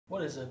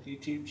What is up,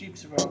 YouTube? Jeep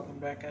Survival coming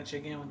back at you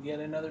again with yet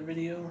another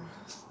video.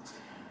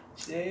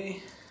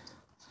 Today,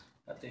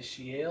 got this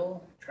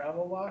Yale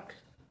travel lock.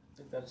 I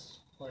think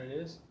that's what it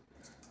is.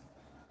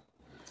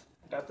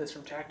 I got this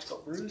from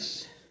Tactical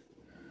Bruce.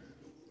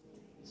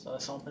 So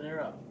let's open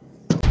her up.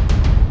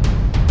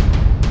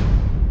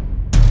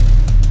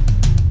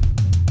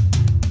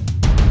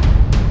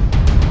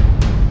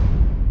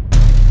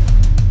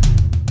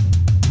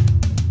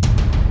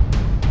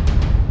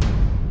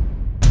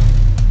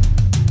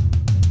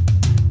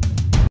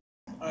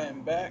 I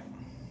am back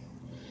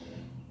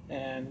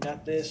and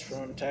got this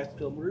from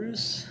Tactical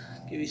Bruce.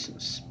 Give you some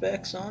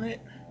specs on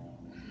it.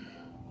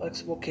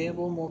 Flexible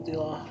cable,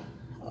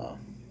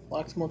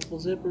 locks multiple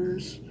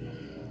zippers.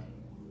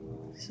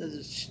 It says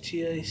it's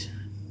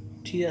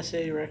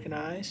TSA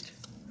recognized.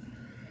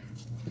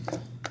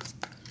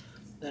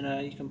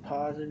 Then you can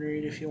pause and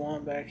read if you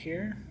want back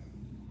here.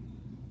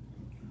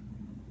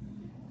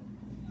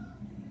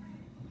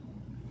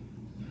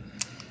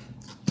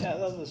 Yeah,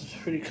 that was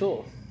pretty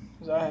cool.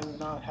 Because I have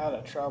not had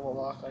a travel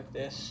lock like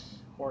this,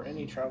 or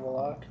any travel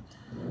lock.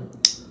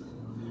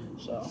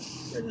 So,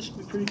 yeah, this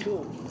would be pretty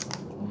cool.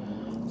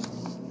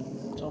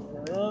 Let's open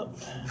her up.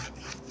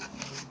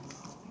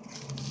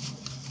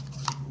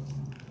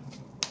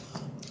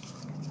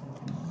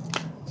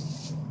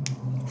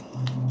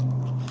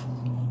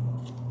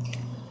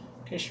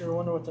 In case you were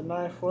wondering what the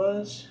knife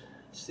was,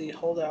 it's the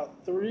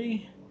Holdout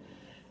 3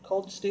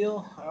 cold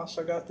steel. I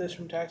also got this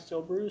from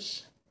Tactical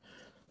Bruce.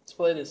 This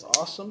blade is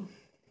awesome.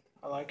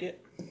 I like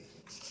it.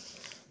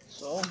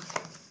 So,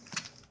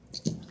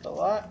 a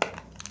lot.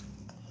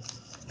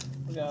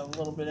 We got a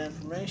little bit of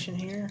information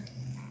here.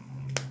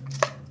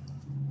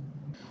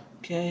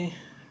 Okay,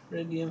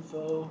 read the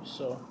info.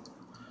 So,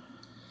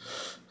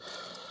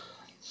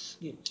 let's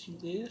get to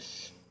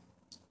this.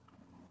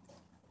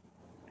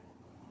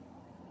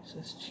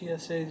 It says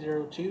TSA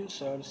 02,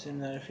 so I'd assume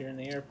that if you're in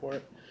the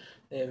airport,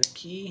 they have a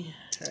key.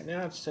 Right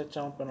now it's set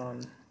jumping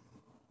on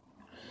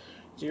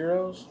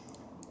zeros.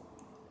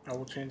 I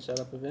will change that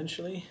up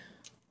eventually.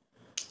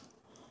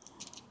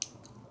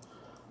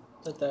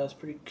 Thought that was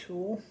pretty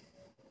cool.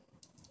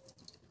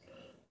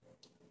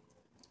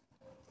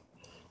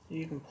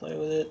 You can play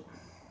with it.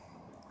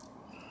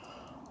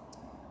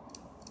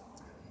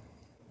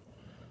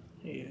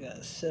 You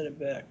gotta set it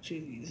back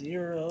to the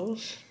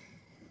zeros.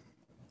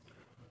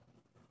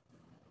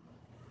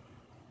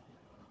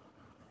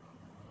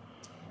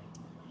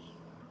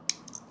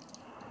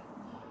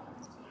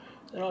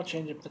 Then I'll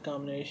change up the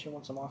combination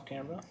once I'm off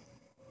camera.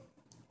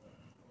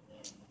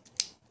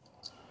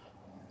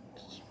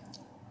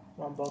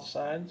 On both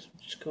sides,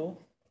 which is cool.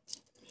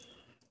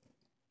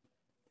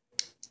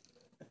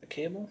 Got the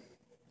cable.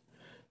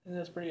 I think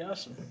that's pretty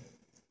awesome.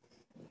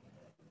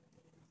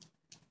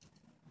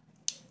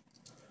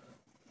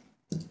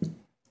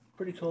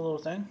 Pretty cool little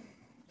thing.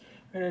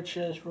 Right, I'd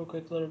share this real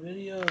quick little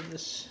video of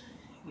this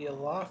Yale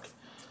lock.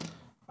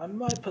 I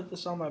might put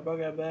this on my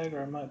bug out bag,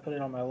 or I might put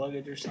it on my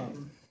luggage or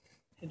something.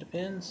 It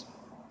depends.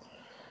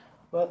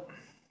 But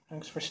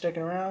thanks for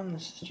sticking around.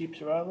 This is Jeep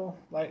Survival.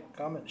 Like,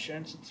 comment, share,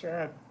 and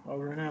subscribe.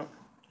 Over and out.